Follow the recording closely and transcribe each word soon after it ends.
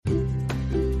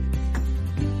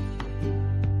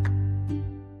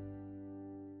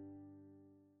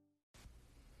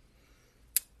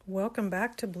welcome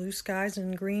back to Blue Skies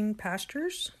and Green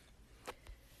Pastures.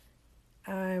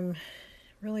 I'm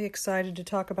really excited to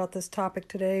talk about this topic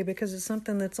today because it's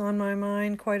something that's on my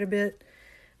mind quite a bit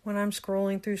when I'm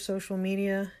scrolling through social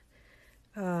media.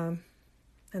 And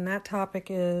that topic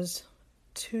is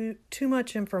too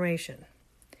much information,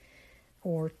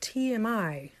 or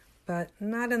TMI, but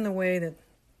not in the way that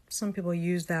some people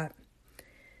use that.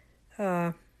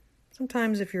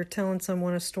 Sometimes if you're telling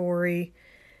someone a story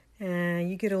and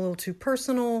you get a little too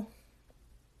personal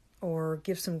or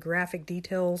give some graphic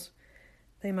details,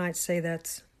 they might say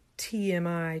that's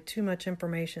TMI, too much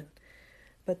information.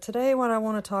 But today what I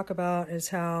want to talk about is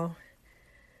how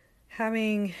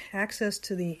having access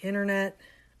to the internet,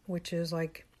 which is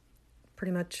like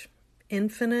pretty much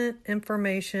infinite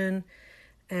information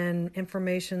and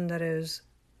information that is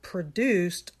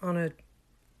produced on a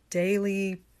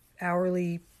daily,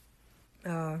 hourly,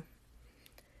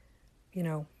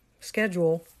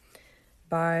 schedule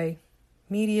by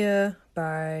media,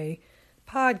 by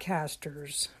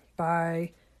podcasters, by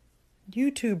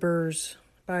YouTubers,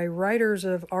 by writers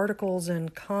of articles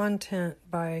and content,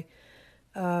 by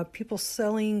people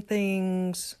selling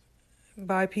things,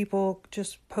 by people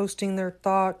just posting their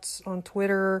thoughts on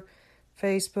Twitter,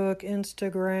 Facebook,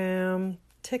 Instagram,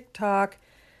 TikTok,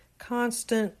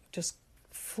 constant just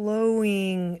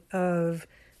flowing of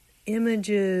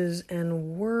images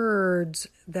and words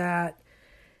that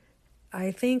I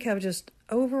think have just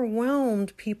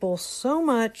overwhelmed people so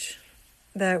much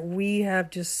that we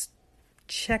have just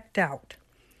checked out.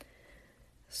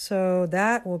 So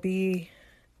that will be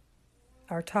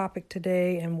our topic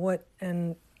today,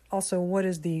 and also what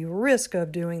is the risk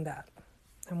of doing that,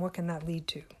 and what can that lead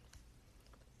to?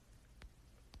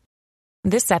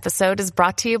 This episode is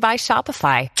brought to you by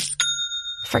Shopify.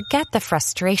 Forget the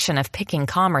frustration of picking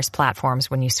commerce platforms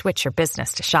when you switch your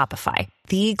business to Shopify,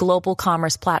 the global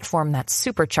commerce platform that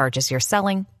supercharges your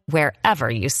selling wherever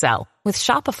you sell. With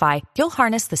Shopify, you'll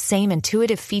harness the same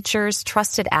intuitive features,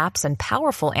 trusted apps, and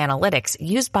powerful analytics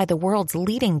used by the world's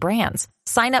leading brands.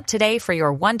 Sign up today for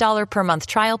your $1 per month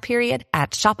trial period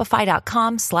at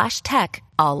shopify.com/tech,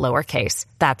 all lowercase.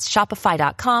 That's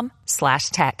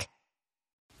shopify.com/tech.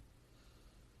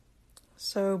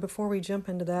 So before we jump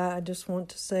into that, I just want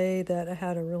to say that I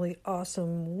had a really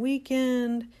awesome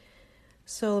weekend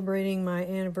celebrating my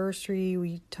anniversary.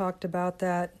 We talked about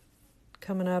that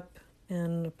coming up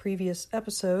in a previous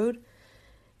episode.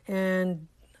 And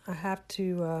I have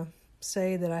to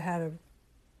say that I had a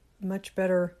much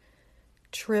better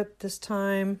trip this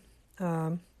time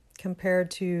compared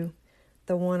to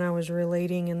the one I was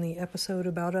relating in the episode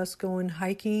about us going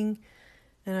hiking.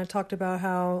 And I talked about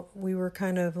how we were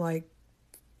kind of like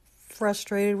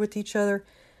frustrated with each other.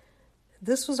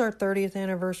 This was our 30th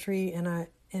anniversary, and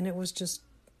it was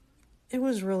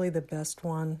really the best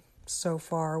one so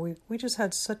far. We just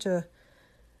had such a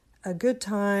good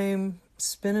time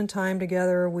spending time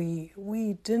together. We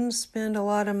didn't spend a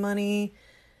lot of money,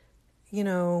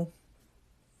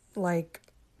 like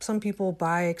some people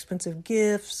buy expensive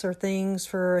gifts or things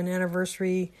for an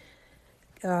anniversary.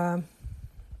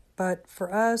 But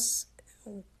for us,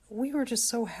 we were just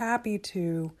so happy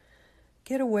to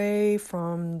get away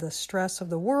from the stress of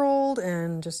the world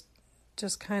and just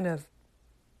kind of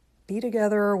be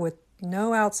together with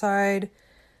no outside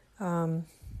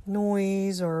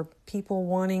noise or people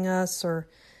wanting us, or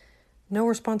no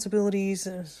responsibilities.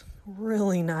 It's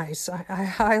really nice. I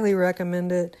highly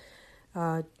recommend it.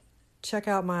 Check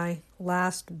out my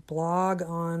last blog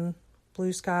on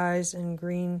Blue Skies and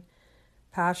Green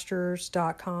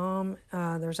Pastures.com.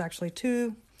 There's actually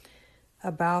 2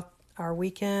 about our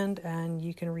weekend, and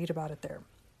you can read about it there.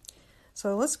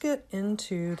 So let's get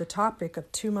into the topic of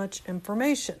too much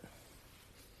information.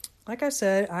 Like I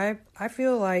said, I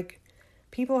feel like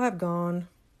people have gotten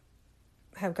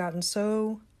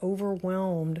so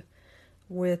overwhelmed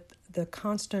with the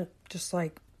constant, just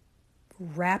like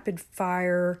rapid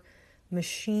fire,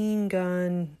 machine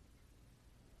gun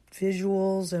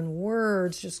visuals and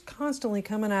words just constantly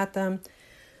coming at them,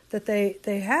 that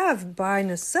they have by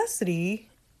necessity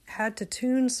had to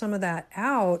tune some of that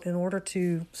out in order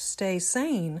to stay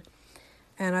sane.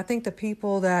 And I think the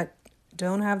people that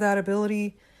don't have that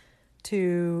ability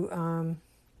to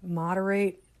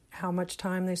moderate how much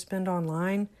time they spend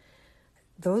online,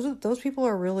 those people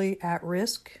are really at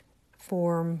risk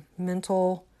for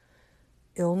mental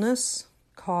illness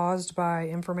caused by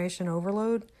information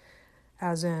overload,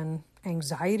 as in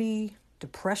anxiety,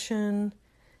 depression,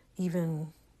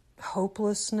 even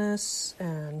hopelessness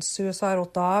and suicidal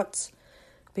thoughts,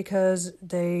 because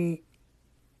they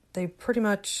pretty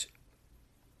much,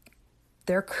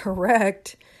 they're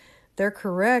correct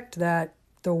that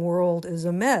the world is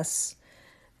a mess,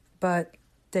 but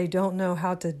they don't know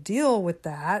how to deal with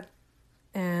that.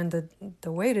 And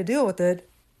the way to deal with it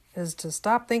is to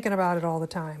stop thinking about it all the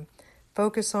time.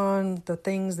 Focus on the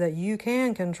things that you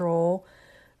can control.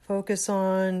 Focus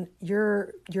on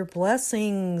your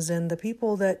blessings and the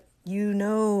people that you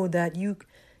know that you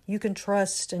can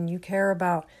trust and you care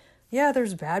about. Yeah,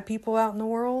 there's bad people out in the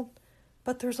world,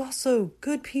 but there's also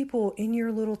good people in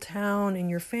your little town, in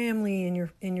your family,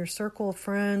 in your circle of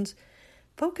friends.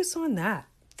 Focus on that.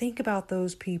 Think about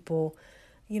those people.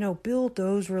 Build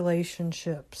those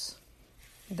relationships.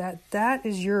 That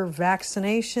is your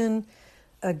vaccination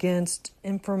against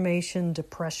information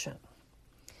depression.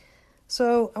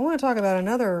 So I want to talk about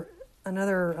another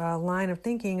line of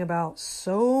thinking about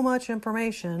so much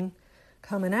information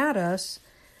coming at us,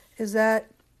 is that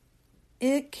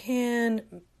it can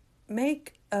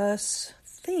make us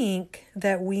think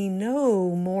that we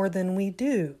know more than we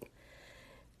do.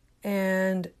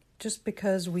 And just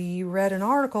because we read an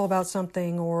article about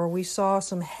something, or we saw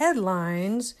some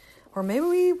headlines, or maybe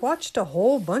we watched a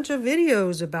whole bunch of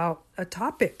videos about a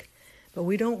topic, but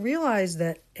we don't realize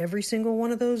that every single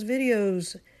one of those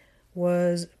videos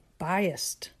was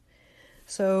biased.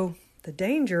 So the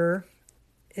danger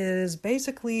is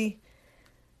basically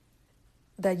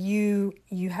that you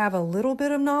have a little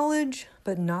bit of knowledge,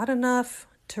 but not enough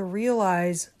to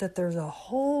realize that there's a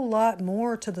whole lot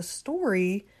more to the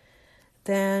story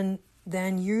than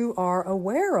you are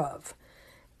aware of.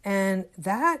 And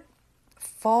that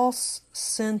false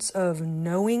sense of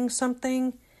knowing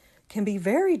something can be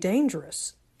very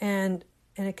dangerous. And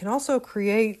it can also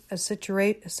create a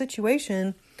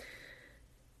situation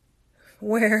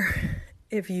where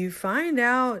if you find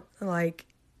out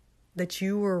that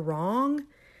you were wrong,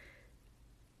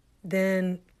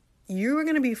 then you are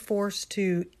going to be forced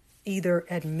to either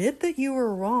admit that you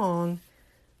were wrong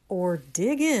or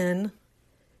dig in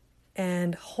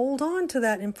and hold on to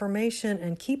that information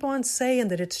and keep on saying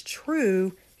that it's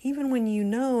true, even when you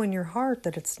know in your heart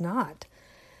that it's not.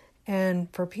 And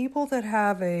for people that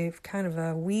have a kind of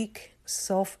a weak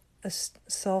self-esteem,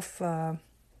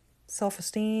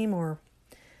 or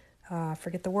I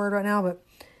forget the word right now, but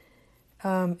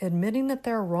admitting that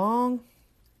they're wrong,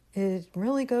 it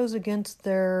really goes against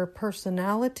their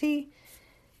personality,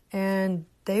 and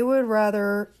they would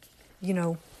rather,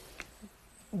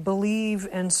 believe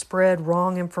and spread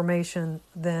wrong information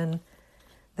than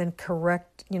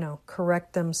correct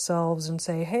themselves and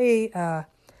say, hey, I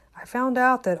found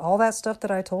out that all that stuff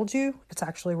that I told you, it's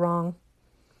actually wrong.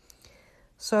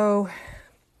 So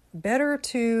better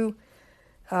to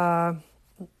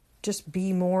just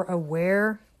be more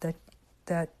aware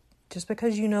that just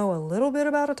because you know a little bit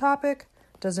about a topic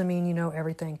doesn't mean you know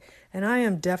everything. And I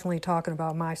am definitely talking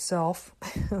about myself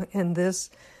in this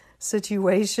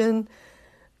situation,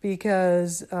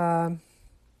 because I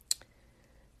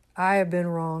have been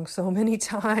wrong so many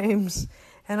times,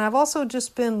 and I've also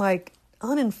just been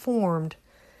uninformed,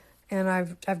 and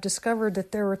I've discovered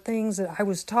that there were things that I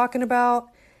was talking about,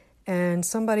 and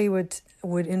somebody would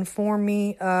inform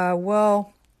me,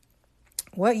 well,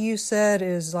 what you said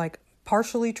is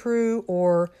partially true,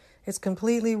 or it's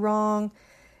completely wrong.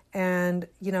 And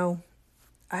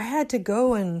I had to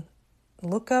go and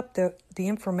look up the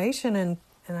information, and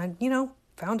I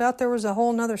found out there was a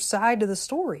whole nother side to the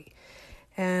story.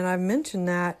 And I've mentioned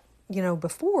that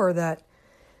before, that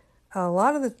a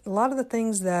lot of the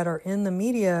things that are in the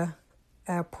media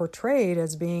portrayed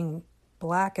as being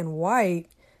black and white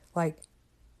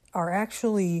are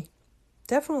actually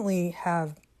definitely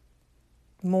have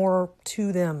more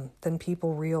to them than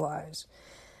people realize.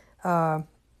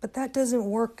 But that doesn't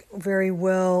work very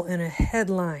well in a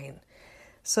headline.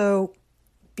 So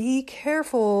be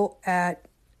careful at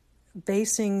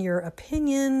basing your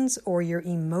opinions or your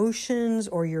emotions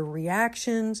or your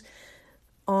reactions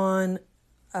on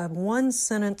a one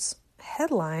sentence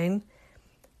headline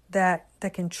that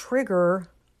can trigger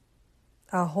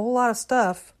a whole lot of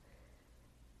stuff.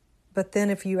 But then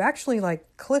if you actually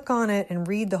click on it and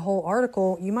read the whole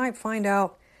article, you might find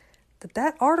out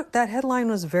that headline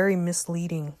was very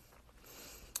misleading.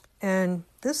 And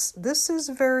this is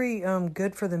very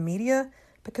good for the media,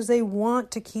 because they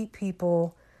want to keep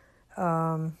people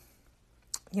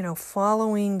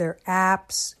following their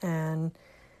apps, and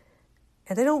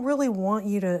they don't really want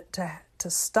you to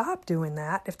stop doing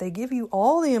that. If they give you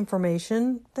all the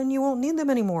information, then you won't need them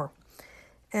anymore.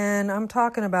 And I'm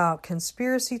talking about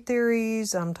conspiracy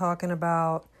theories. I'm talking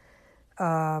about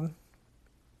on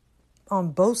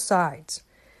both sides.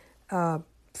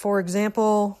 For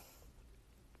example,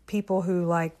 people who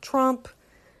like Trump,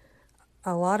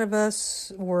 a lot of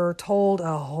us were told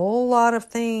a whole lot of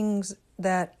things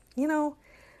that,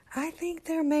 I think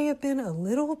there may have been a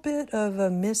little bit of a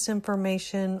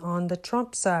misinformation on the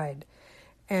Trump side.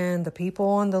 And the people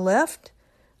on the left,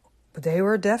 they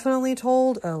were definitely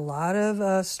told a lot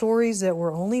of stories that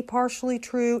were only partially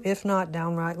true, if not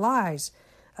downright lies,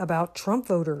 about Trump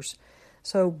voters.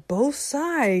 So both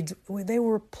sides, they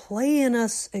were playing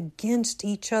us against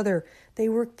each other. They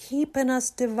were keeping us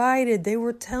divided. They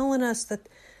were telling us that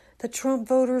the Trump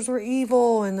voters were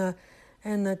evil, and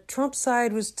the Trump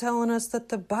side was telling us that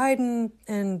the Biden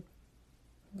and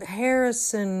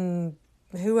Harris and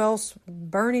who else,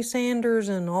 Bernie Sanders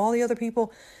and all the other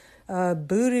people,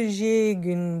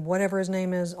 Buttigieg and whatever his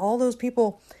name is, all those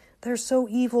people, they're so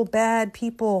evil, bad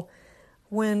people,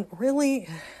 when really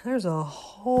there's a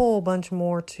whole bunch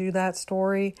more to that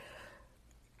story.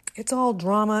 It's all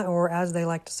drama, or as they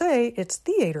like to say, it's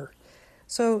theater.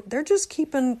 So they're just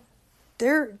keeping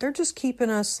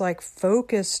us like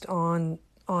focused on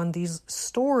these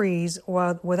stories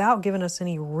without giving us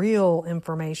any real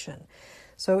information.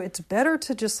 So it's better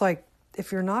to just like,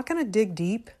 if you're not going to dig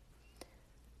deep,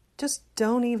 just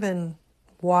don't even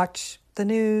watch the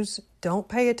news. Don't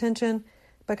pay attention,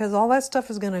 because all that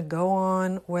stuff is going to go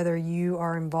on whether you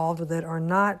are involved with it or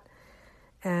not.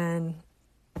 And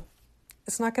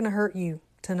it's not going to hurt you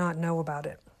to not know about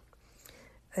it.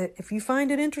 If you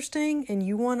find it interesting and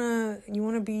you want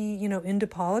to be, into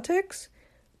politics,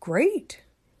 great.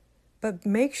 But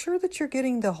make sure that you're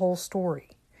getting the whole story.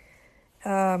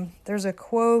 There's a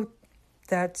quote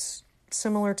that's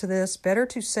similar to this: better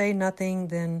to say nothing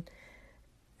than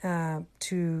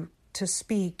to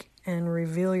speak and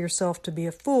reveal yourself to be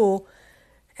a fool.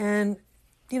 And,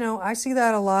 I see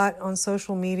that a lot on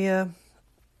social media.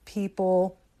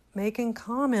 People making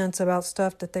comments about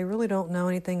stuff that they really don't know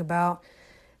anything about.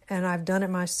 And I've done it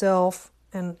myself.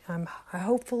 And I'm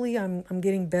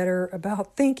getting better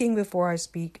about thinking before I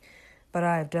speak. But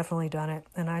I have definitely done it.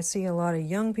 And I see a lot of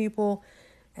young people,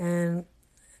 and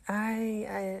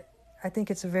I think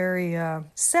it's very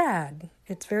sad.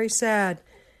 It's very sad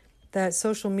that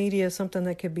social media is something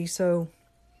that could be so,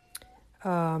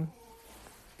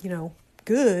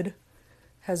 good,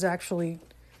 has actually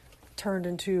turned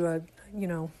into a,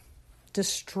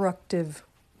 destructive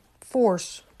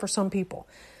force for some people.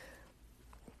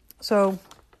 So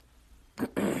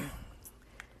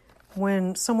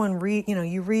when someone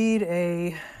you read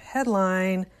a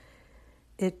headline,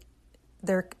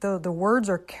 the words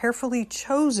are carefully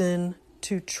chosen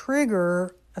to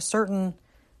trigger a certain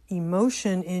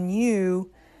emotion in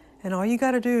you, and all you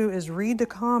got to do is read the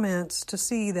comments to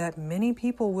see that many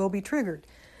people will be triggered.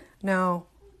 Now,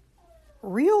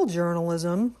 real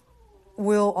journalism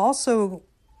will also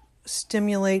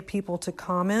stimulate people to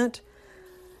comment,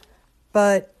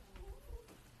 but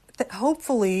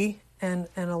hopefully, and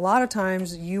a lot of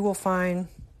times, you will find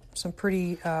some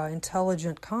pretty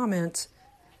intelligent comments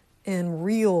in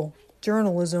real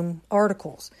journalism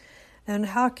articles. And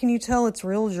how can you tell it's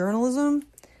real journalism?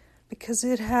 Because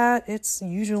it's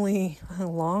usually a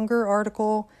longer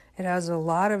article. It has a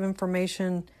lot of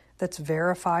information that's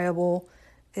verifiable.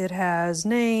 It has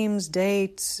names,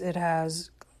 dates. It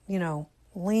has,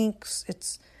 links.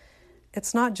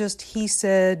 It's not just he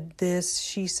said this,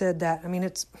 she said that. I mean,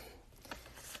 it's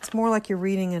more like you're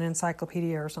reading an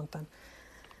encyclopedia or something.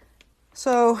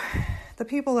 So the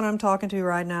people that I'm talking to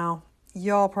right now,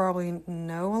 y'all probably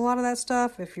know a lot of that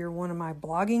stuff. If you're one of my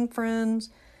blogging friends,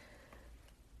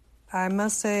 I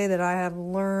must say that I have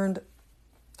learned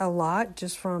a lot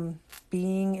just from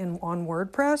being on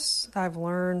WordPress. I've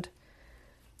learned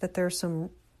that there's some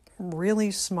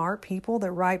really smart people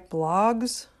that write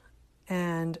blogs,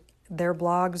 and their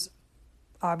blogs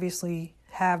obviously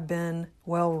have been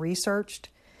well researched,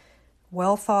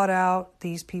 well thought out.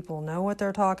 These people know what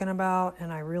they're talking about,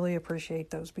 and I really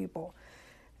appreciate those people.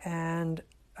 And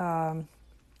I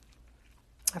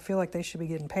feel like they should be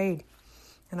getting paid.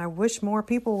 And I wish more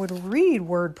people would read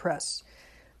WordPress,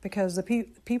 because the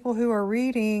people who are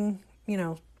reading,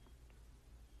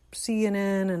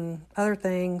 CNN and other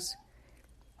things,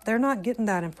 they're not getting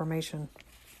that information,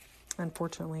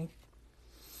 unfortunately.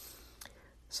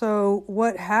 So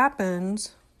what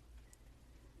happens,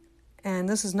 and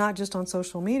this is not just on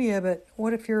social media, but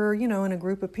what if you're, in a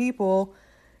group of people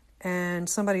and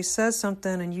somebody says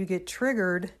something and you get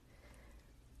triggered?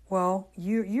 Well,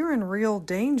 you're in real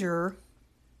danger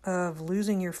of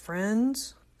losing your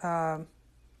friends.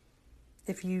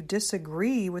 If you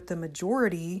disagree with the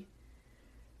majority,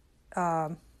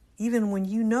 even when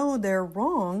you know they're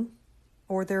wrong,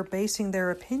 or they're basing their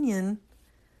opinion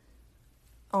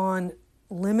on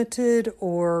limited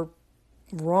or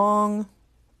wrong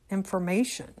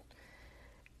information.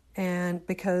 And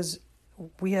because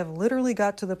we have literally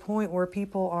got to the point where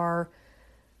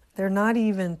they're not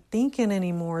even thinking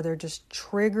anymore. They're just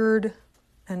triggered.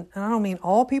 And I don't mean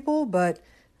all people, but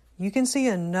you can see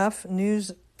enough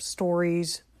news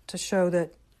stories to show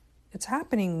that it's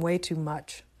happening way too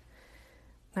much.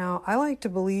 Now, I like to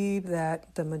believe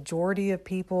that the majority of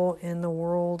people in the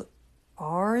world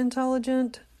are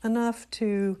intelligent enough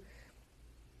to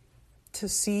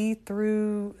see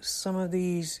through some of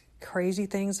these crazy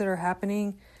things that are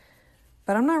happening,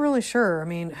 but I'm not really sure. I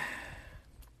mean,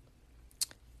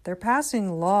 they're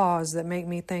passing laws that make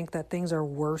me think that things are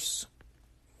worse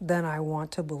than I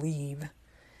want to believe.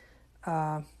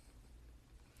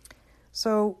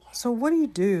 So what do you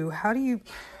do? How do you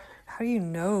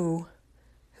know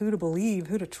who to believe,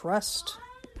 who to trust?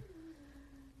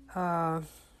 Well,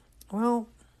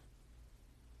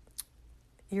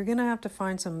 you're going to have to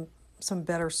find some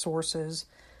better sources.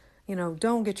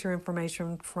 Don't get your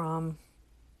information from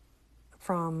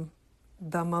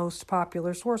the most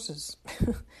popular sources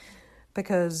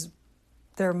because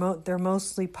they're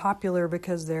mostly popular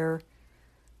because they're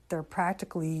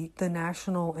practically the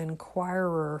National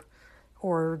Enquirer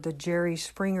or the Jerry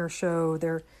Springer show.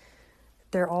 They're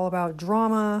all about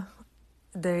drama.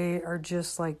 They are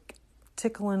just like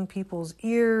tickling people's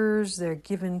ears. They're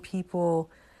giving people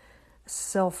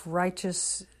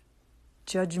self-righteous,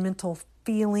 judgmental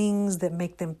feelings that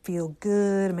make them feel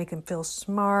good, make them feel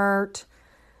smart,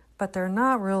 but they're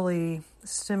not really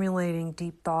stimulating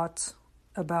deep thoughts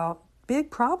about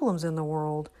big problems in the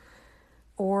world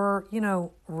or,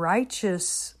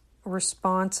 righteous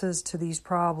responses to these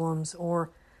problems or,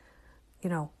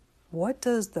 what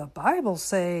does the Bible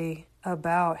say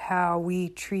about how we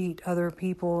treat other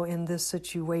people in this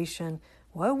situation?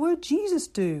 What would Jesus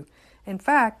do? In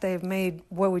fact, they've made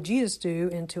what would Jesus do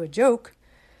into a joke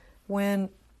when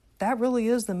that really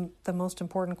is the most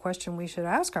important question we should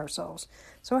ask ourselves.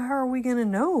 So how are we going to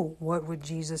know what would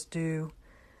Jesus do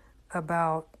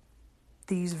about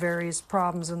these various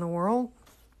problems in the world?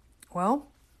 Well,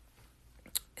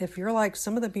 if you're like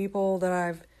some of the people that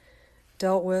I've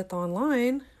dealt with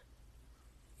online,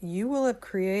 you will have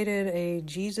created a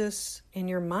Jesus in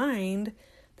your mind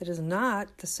that is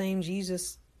not the same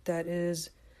Jesus that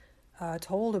is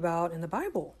told about in the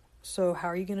Bible. So how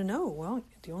are you going to know? Well,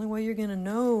 the only way you're going to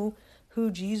know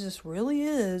who Jesus really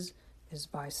is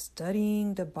by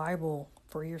studying the Bible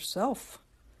for yourself.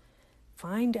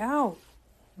 Find out,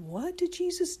 what did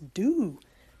Jesus do?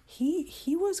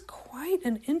 He was quite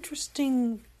an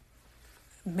interesting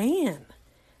man.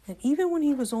 And even when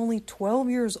he was only 12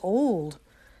 years old,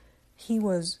 he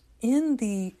was in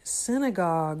the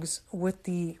synagogues with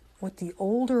the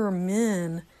older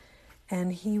men,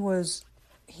 and he was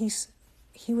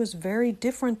very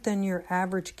different than your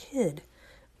average kid.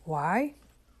 Why?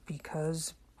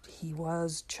 Because he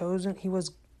was chosen, he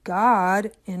was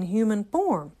God in human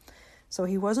form. So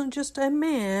he wasn't just a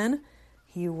man,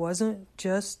 he wasn't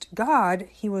just God,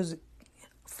 he was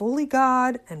fully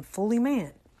God and fully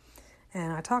man.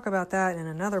 And I talk about that in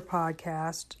another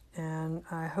podcast, and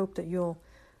I hope that you'll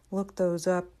look those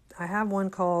up. I have one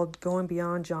called Going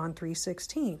Beyond John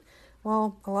 3:16.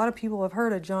 Well, a lot of people have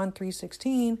heard of John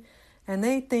 3:16, and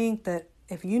they think that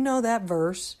if you know that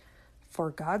verse, for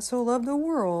God so loved the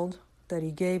world that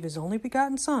he gave his only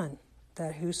begotten Son,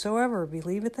 that whosoever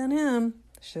believeth in him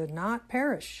should not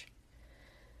perish,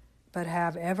 but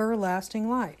have everlasting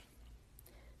life.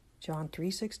 John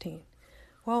 3:16.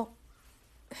 Well,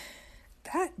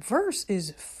 that verse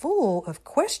is full of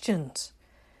questions.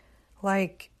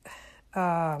 Like,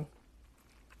 why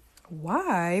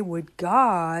would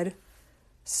God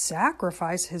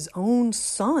sacrifice his own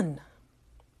son?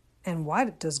 And why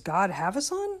does God have a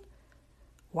son?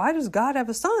 Why does God have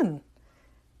a son?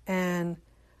 And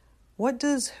what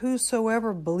does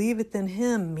whosoever believeth in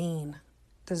him mean?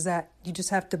 Does that you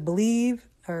just have to believe?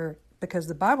 Or because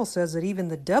the Bible says that even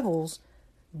the devils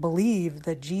believe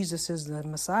that Jesus is the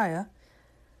Messiah,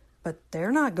 but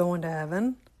they're not going to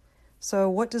heaven. So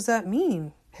what does that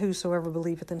mean? Whosoever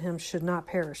believeth in him should not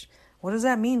perish. What does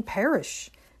that mean,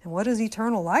 perish? And what does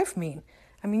eternal life mean?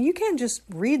 I mean, you can't just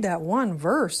read that one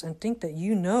verse and think that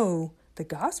you know the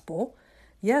gospel.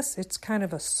 Yes, it's kind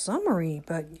of a summary,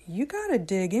 but you got to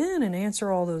dig in and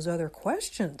answer all those other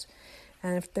questions.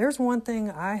 And if there's one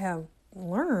thing I have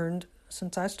learned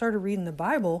since I started reading the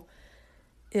Bible,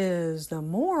 is the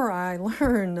more I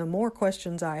learn, the more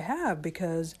questions I have,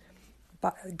 because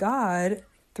God,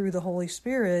 through the Holy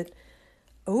Spirit,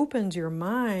 opens your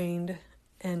mind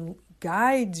and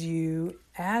guides you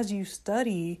as you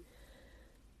study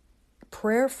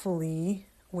prayerfully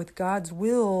with God's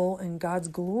will and God's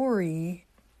glory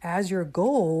as your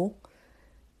goal.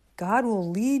 God will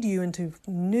lead you into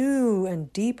new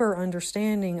and deeper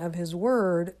understanding of His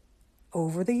Word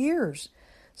over the years.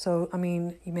 So, I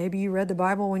mean, maybe you read the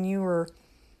Bible when you were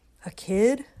a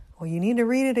kid. Well, you need to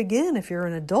read it again if you're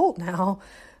an adult now,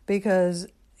 because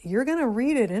you're going to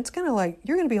read it and it's going to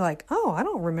you're going to be like, oh, I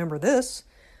don't remember this.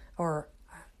 Or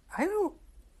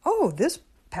this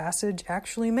passage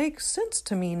actually makes sense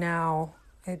to me now.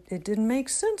 It didn't make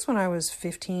sense when I was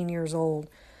 15 years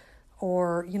old.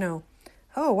 Or,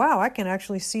 oh, wow, I can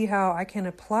actually see how I can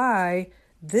apply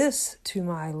this to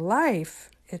my life.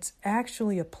 It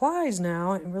actually applies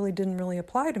now. It really didn't really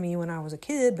apply to me when I was a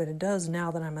kid, but it does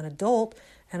now that I'm an adult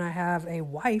and I have a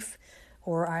wife,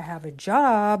 or I have a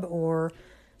job, or,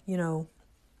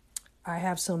 I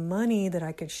have some money that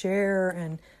I could share,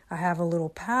 and I have a little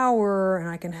power and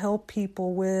I can help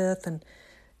people with. And,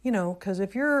 because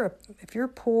if you're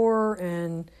poor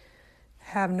and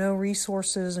have no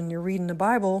resources and you're reading the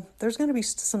Bible, there's going to be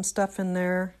some stuff in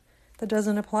there that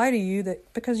doesn't apply to you,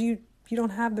 that because you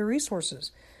don't have the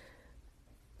resources.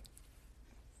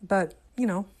 But,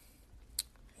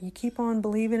 you keep on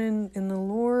believing in the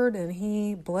Lord, and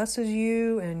He blesses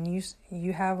you, and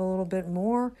you have a little bit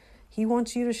more. He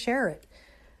wants you to share it.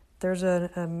 There's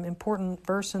an important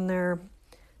verse in there: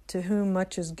 to whom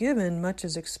much is given, much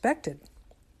is expected.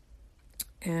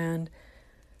 And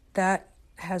that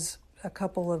has a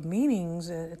couple of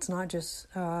meanings. It's not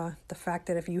just the fact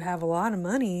that if you have a lot of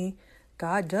money,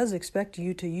 God does expect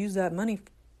you to use that money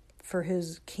for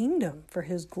His kingdom, for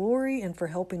His glory, and for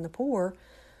helping the poor.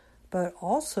 But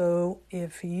also,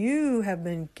 if you have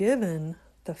been given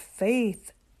the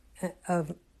faith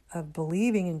of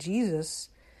believing in Jesus,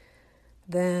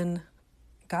 then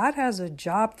God has a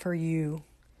job for you.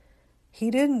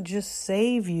 He didn't just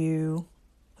save you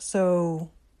so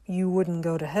you wouldn't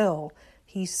go to hell.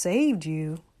 He saved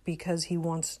you because He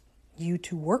wants you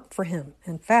to work for Him.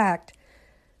 In fact,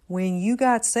 when you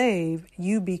got saved,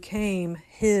 you became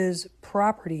His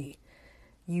property.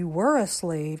 You were a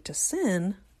slave to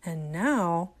sin, and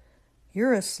now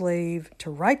you're a slave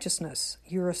to righteousness.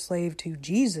 You're a slave to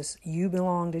Jesus. You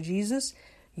belong to Jesus.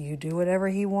 You do whatever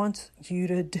He wants you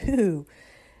to do.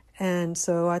 And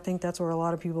so I think that's where a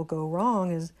lot of people go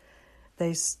wrong, is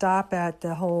they stop at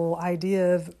the whole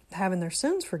idea of having their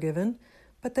sins forgiven,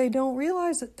 but they don't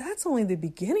realize that that's only the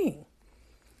beginning.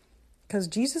 Because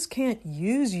Jesus can't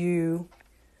use you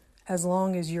as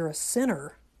long as you're a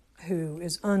sinner who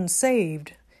is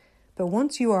unsaved. But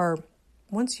once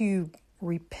you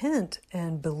repent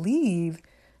and believe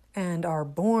and are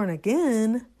born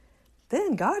again,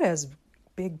 then God has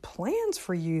big plans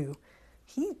for you.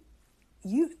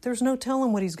 There's no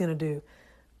telling what He's going to do.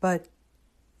 But,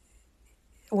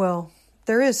 well,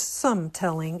 there is some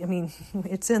telling. I mean,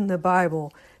 it's in the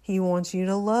Bible. He wants you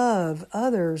to love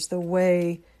others the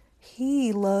way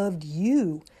He loved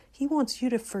you. He wants you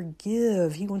to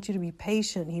forgive. He wants you to be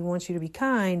patient. He wants you to be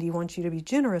kind. He wants you to be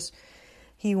generous.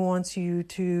 He wants you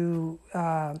to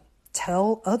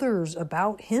tell others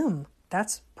about Him.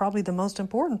 That's probably the most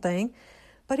important thing.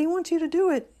 But He wants you to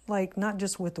do it, not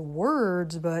just with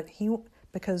words, but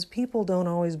because people don't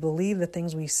always believe the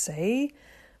things we say,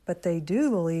 but they do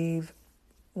believe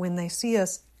when they see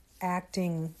us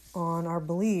acting on our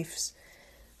beliefs.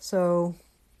 So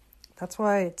that's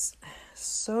why it's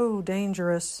so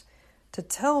dangerous to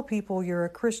tell people you're a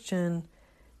Christian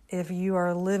if you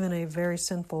are living a very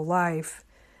sinful life,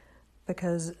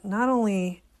 because not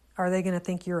only are they going to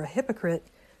think you're a hypocrite,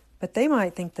 but they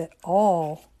might think that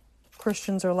all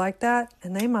Christians are like that,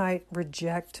 and they might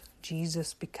reject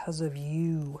Jesus because of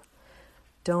you.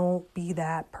 Don't be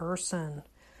that person.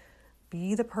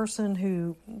 Be the person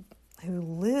who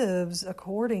lives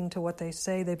according to what they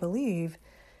say they believe.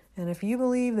 And if you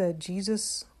believe that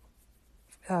Jesus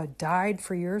died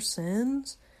for your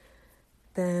sins,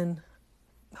 then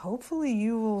hopefully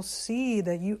you will see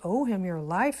that you owe Him your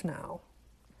life now.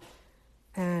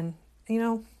 And,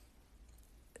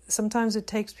 sometimes it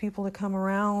takes people to come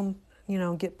around,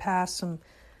 get past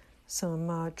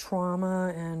some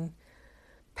trauma and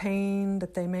pain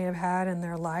that they may have had in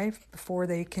their life before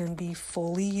they can be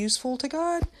fully useful to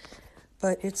God.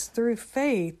 But it's through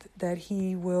faith that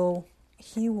He will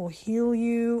heal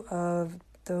you of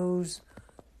those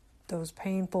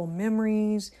painful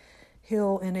memories.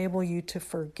 He'll enable you to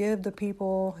forgive the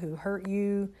people who hurt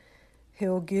you.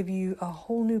 He'll give you a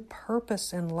whole new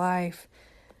purpose in life,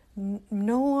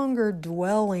 no longer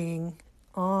dwelling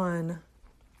on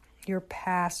your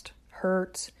past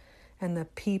hurts and the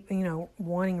people,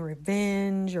 wanting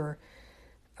revenge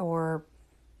or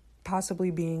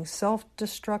possibly being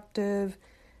self-destructive.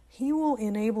 He will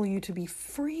enable you to be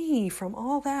free from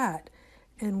all that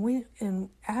And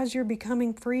as you're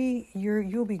becoming free,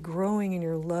 you'll be growing in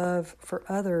your love for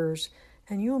others,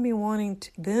 and you'll be wanting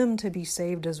them to be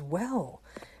saved as well.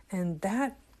 And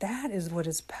that is what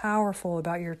is powerful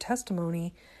about your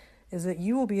testimony, is that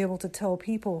you will be able to tell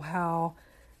people how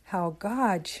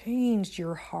God changed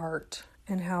your heart,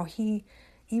 and how He,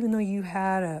 even though you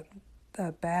had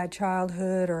a bad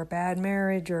childhood or a bad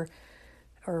marriage or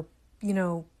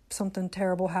something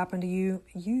terrible happened to you,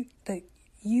 that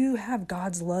you have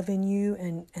God's love in you,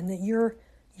 and that you're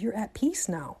at peace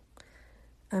now.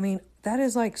 I mean, that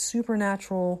is like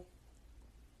supernatural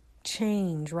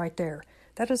change right there.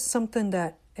 That is something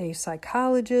that a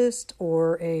psychologist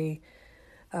or a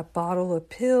bottle of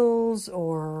pills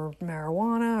or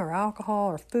marijuana or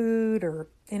alcohol or food or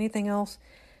anything else,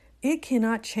 it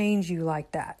cannot change you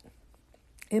like that.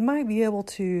 It might be able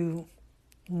to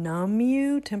numb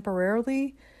you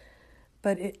temporarily,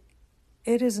 but it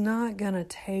is not going to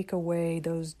take away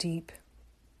those deep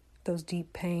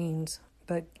pains.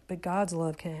 But God's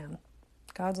love can.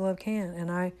 God's love can.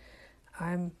 And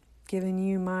I'm giving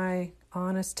you my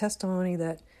honest testimony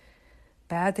that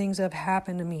bad things have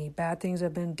happened to me. Bad things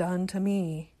have been done to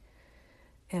me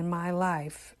in my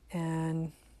life.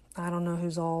 And I don't know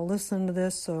who's all listening to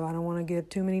this, so I don't want to give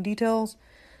too many details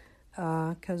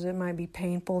because it might be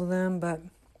painful to them. But,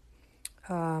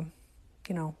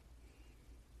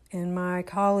 in my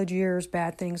college years,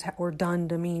 bad things were done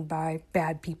to me by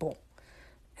bad people.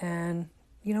 And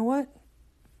you know what?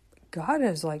 God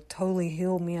has like totally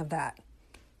healed me of that.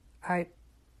 I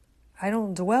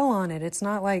don't dwell on it. It's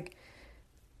not like,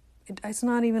 it's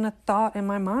not even a thought in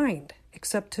my mind,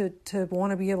 except to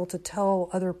want to be able to tell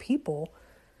other people,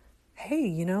 hey,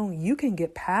 you can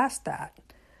get past that.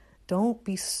 Don't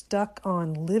be stuck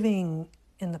on living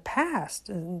in the past.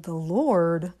 The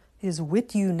Lord is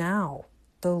with you now.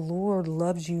 The Lord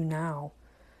loves you now.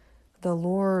 The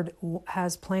Lord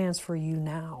has plans for you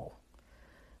now.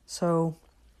 So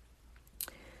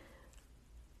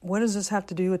what does this have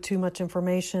to do with too much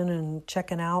information and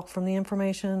checking out from the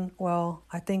information? Well,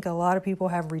 I think a lot of people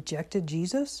have rejected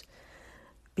Jesus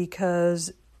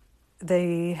because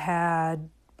maybe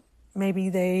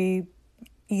they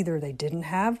didn't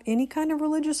have any kind of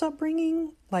religious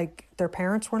upbringing, like their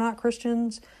parents were not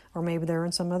Christians, or maybe they're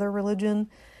in some other religion,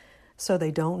 so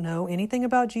they don't know anything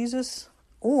about Jesus.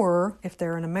 Or if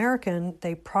they're an American,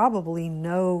 they probably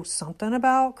know something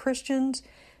about Christians,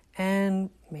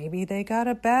 and maybe they got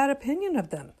a bad opinion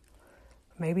of them.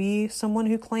 Maybe someone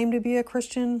who claimed to be a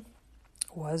Christian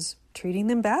was treating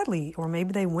them badly, or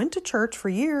maybe they went to church for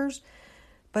years,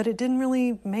 but it didn't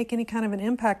really make any kind of an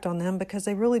impact on them because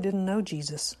they really didn't know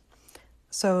Jesus.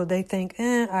 So they think,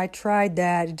 I tried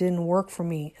that, it didn't work for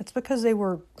me. It's because they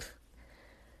were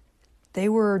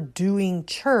doing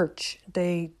church.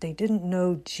 They didn't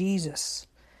know Jesus.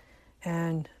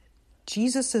 And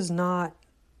Jesus is not,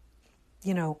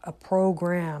 a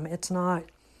program. It's not.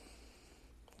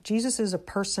 Jesus is a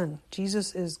person.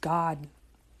 Jesus is God.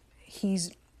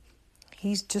 He's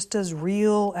just as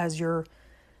real as your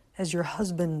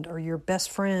husband or your best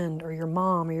friend or your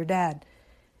mom or your dad.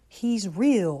 He's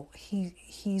real.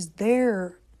 He's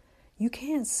there. You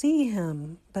can't see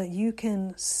him, but you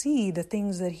can see the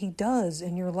things that he does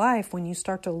in your life when you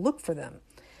start to look for them.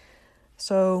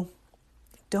 So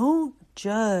don't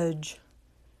judge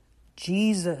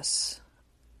Jesus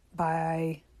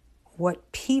by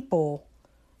what people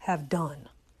have done.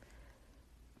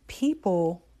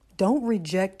 People don't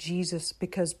reject Jesus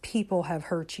because people have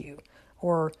hurt you,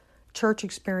 or church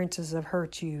experiences have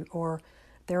hurt you, or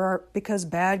because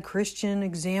bad Christian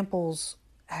examples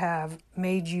have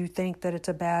made you think that it's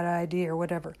a bad idea or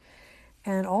whatever.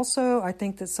 And also, I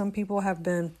think that some people have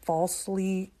been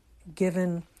falsely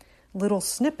given little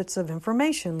snippets of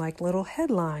information, like little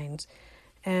headlines.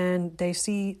 And they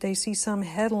see some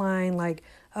headline like,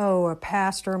 oh, a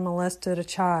pastor molested a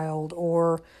child,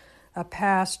 or a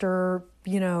pastor,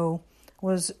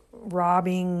 was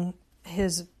robbing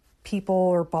his people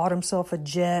or bought himself a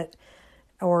jet,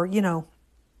 or,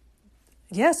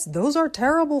 yes, those are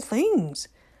terrible things.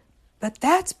 But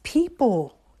that's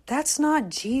people. That's not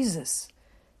Jesus.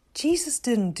 Jesus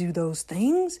didn't do those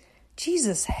things.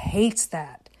 Jesus hates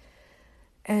that.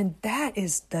 And that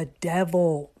is the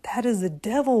devil. That is the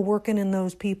devil working in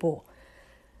those people.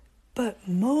 But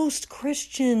most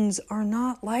Christians are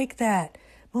not like that.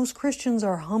 Most Christians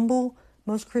are humble.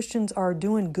 Most Christians are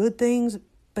doing good things,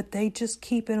 but they just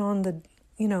keep it on the,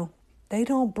 they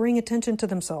don't bring attention to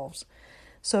themselves.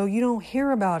 So you don't hear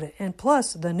about it. And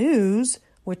plus the news,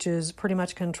 which is pretty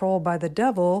much controlled by the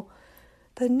devil,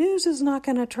 the news is not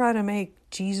going to try to make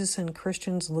Jesus and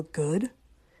Christians look good.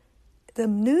 The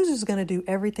news is going to do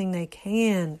everything they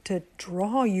can to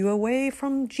draw you away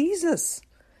from Jesus.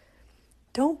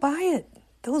 Don't buy it.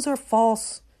 Those are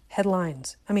false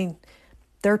headlines. I mean,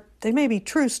 they may be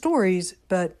true stories,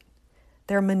 but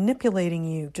they're manipulating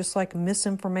you, just like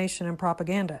misinformation and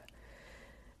propaganda.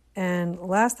 And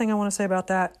last thing I want to say about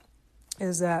that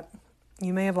is that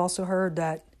you may have also heard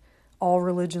that all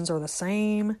religions are the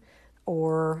same,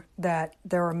 or that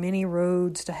there are many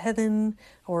roads to heaven,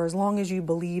 or as long as you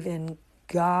believe in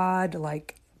God,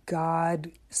 like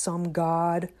God, some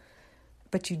God,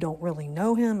 but you don't really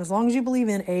know him, as long as you believe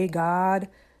in a God,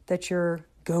 that you're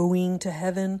going to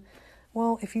heaven.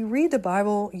 Well, if you read the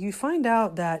Bible, you find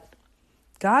out that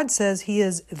God says he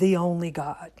is the only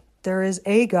God. There is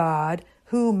a God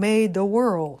who made the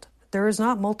world. There is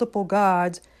not multiple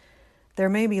gods. There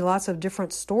may be lots of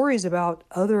different stories about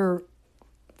other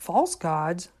false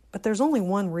gods, but there's only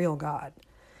one real God.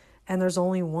 And there's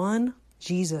only one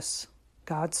Jesus,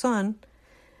 God's Son.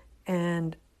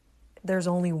 And there's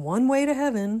only one way to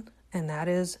heaven, and that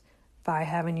is by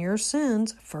having your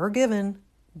sins forgiven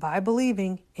by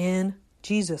believing in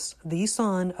Jesus, the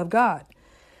Son of God.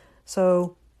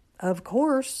 So, of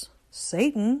course,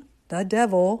 Satan, the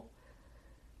devil,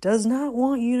 does not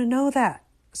want you to know that.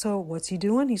 So what's he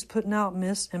doing? He's putting out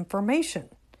misinformation.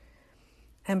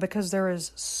 And because there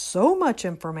is so much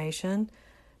information,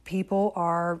 people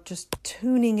are just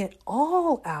tuning it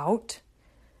all out,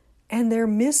 and they're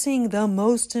missing the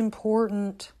most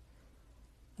important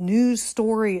news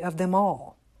story of them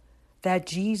all, that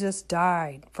Jesus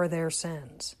died for their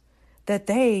sins, that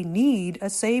they need a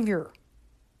Savior.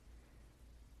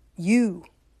 You,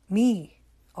 me,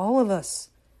 all of us.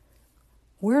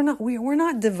 We're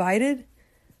not divided.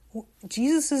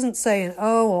 Jesus isn't saying,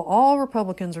 oh, well, all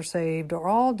Republicans are saved, or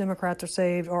all Democrats are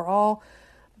saved, or all,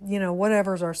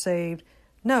 whatevers are saved.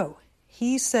 No,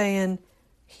 he's saying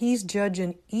he's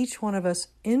judging each one of us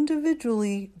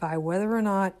individually by whether or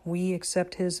not we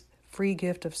accept his free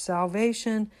gift of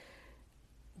salvation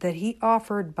that he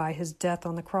offered by his death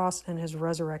on the cross and his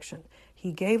resurrection.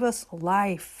 He gave us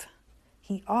life.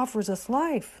 He offers us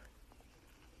life.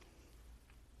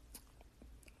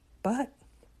 But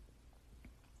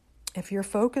if you're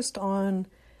focused on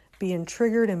being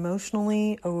triggered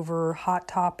emotionally over hot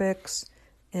topics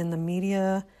in the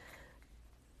media,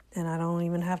 and I don't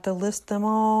even have to list them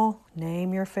all,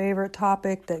 name your favorite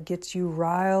topic that gets you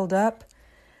riled up,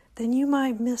 then you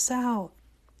might miss out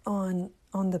on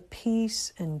the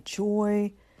peace and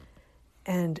joy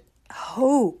and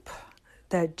hope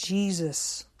that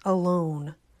Jesus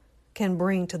alone can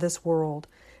bring to this world.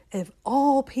 If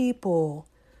all people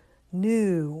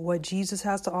knew what Jesus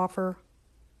has to offer,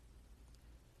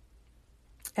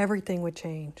 everything would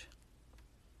change.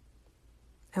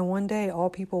 And one day all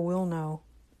people will know,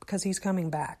 because he's coming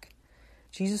back.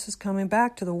 Jesus is coming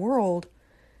back to the world,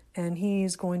 and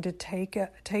he's going to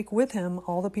take with him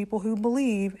all the people who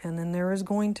believe, and then there is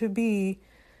going to be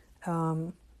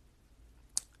a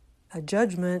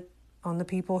judgment on the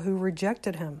people who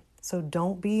rejected him. So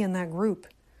don't be in that group.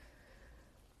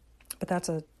 But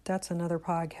that's another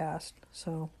podcast.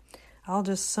 So I'll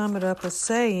just sum it up as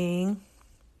saying,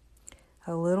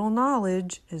 a little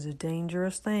knowledge is a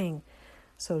dangerous thing.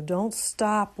 So don't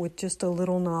stop with just a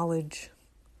little knowledge.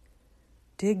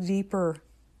 Dig deeper.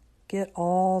 Get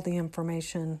all the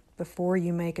information before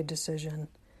you make a decision.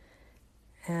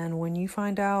 And when you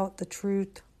find out the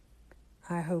truth,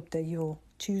 I hope that you'll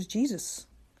choose Jesus.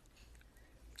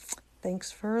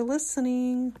 Thanks for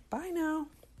listening. Bye now.